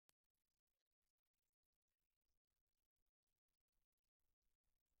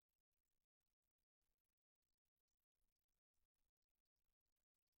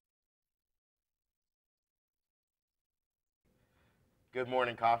Good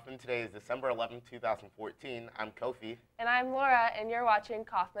morning, Coffman. Today is December 11, 2014. I'm Kofi. And I'm Laura, and you're watching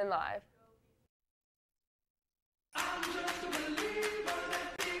Coffman Live. I'm just a believer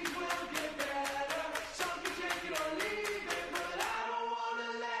that things will get better. Some can take it or leave it, but I don't want to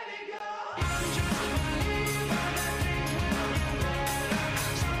let it go. I'm just a believer that things will get better.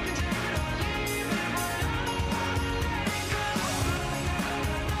 Some can take it or leave it, but I don't want to let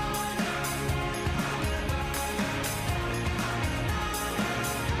it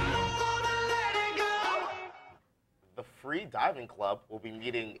go. I don't want to let it go. The Free Diving Club will be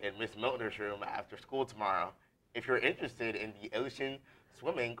meeting in Miss Milner's room after school tomorrow. If you're interested in the ocean,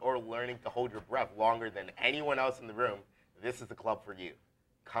 swimming, or learning to hold your breath longer than anyone else in the room, this is the club for you.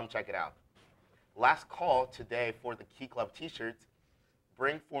 Come check it out. Last call today for the Key Club t-shirts.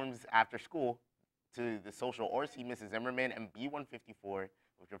 Bring forms after school to the social or see Mrs. Zimmerman and B154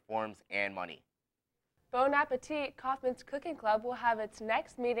 with your forms and money. Bon Appetit, Coffman's Cooking Club will have its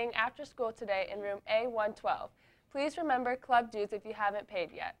next meeting after school today in room A112. Please remember club dues if you haven't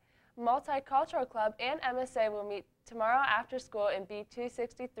paid yet. Multicultural Club and MSA will meet tomorrow after school in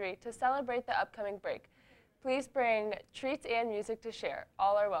B263 to celebrate the upcoming break. Please bring treats and music to share.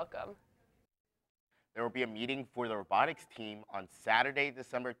 All are welcome. There will be a meeting for the robotics team on Saturday,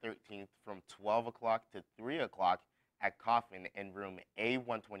 December 13th from 12 o'clock to 3 o'clock at Coffman in room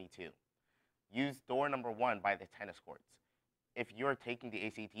A122. Use door number 1 by the tennis courts. If you're taking the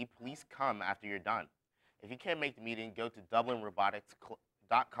ACT, please come after you're done. If you can't make the meeting, go to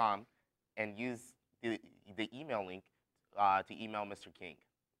DublinRobotics.com and use the email link to email Mr. King.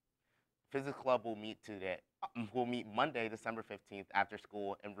 Physics Club will meet Monday, December 15th after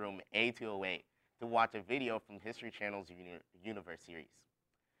school in room A208 to watch a video from History Channel's Universe series.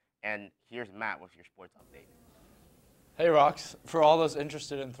 And here's Matt with your sports update. Hey Rocks, for all those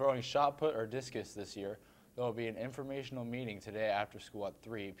interested in throwing shot put or discus this year, there will be an informational meeting today after school at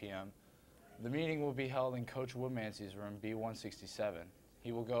 3 p.m. The meeting will be held in Coach Woodmansey's room B167.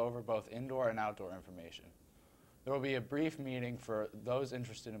 He will go over both indoor and outdoor information. There will be a brief meeting for those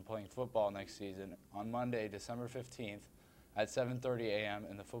interested in playing football next season on Monday, December 15th at 7:30 a.m.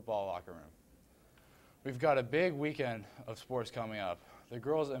 in the football locker room. We've got a big weekend of sports coming up. The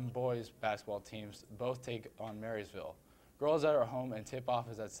girls and boys basketball teams both take on Marysville. Girls at our home and tip-off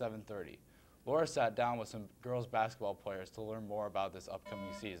is at 7:30. Laura sat down with some girls basketball players to learn more about this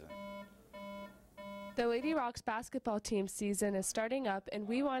upcoming season. The Lady Rocks basketball team season is starting up, and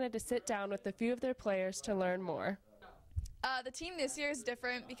we wanted to sit down with a few of their players to learn more. The team this year is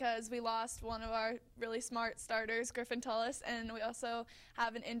different because we lost one of our really smart starters, Griffin Tullis, and we also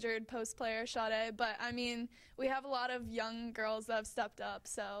have an injured post player, Sade. But I mean, we have a lot of young girls that have stepped up,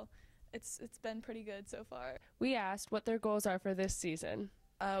 so it's been pretty good so far. We asked what their goals are for this season.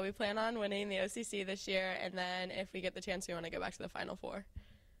 We plan on winning the OCC this year, and then if we get the chance, we want to go back to the Final Four.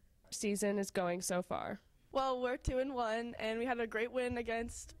 Season is going so far? Well, we're 2-1, and we had a great win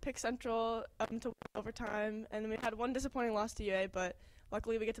against Pick Central to win overtime, and we had one disappointing loss to UA, but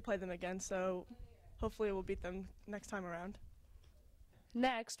luckily we get to play them again, so hopefully we'll beat them next time around.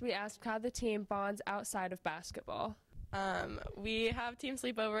 Next, we asked how the team bonds outside of basketball. We have team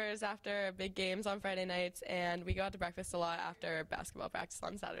sleepovers after big games on Friday nights, and we go out to breakfast a lot after basketball practice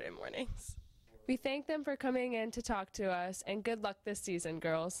on Saturday mornings. We thank them for coming in to talk to us, and good luck this season,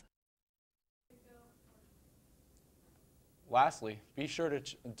 girls. Lastly, be sure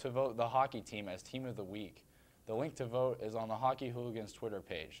to vote the hockey team as Team of the Week. The link to vote is on the Hockey Hooligans Twitter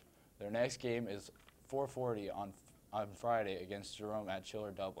page. Their next game is 4:40 on Friday against Jerome at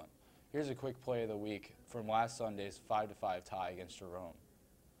Chiller Dublin. Here's a quick play of the week from last Sunday's 5-5 tie against Jerome.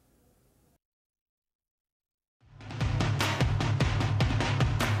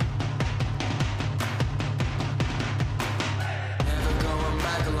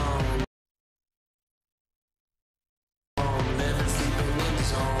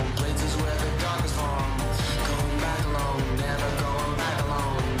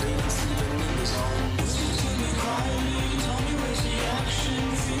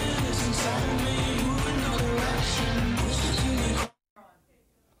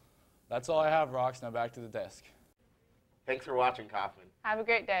 That's all I have, Rocks. Now back to the desk. Thanks for watching, Coffman. Have a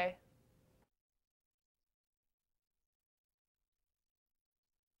great day.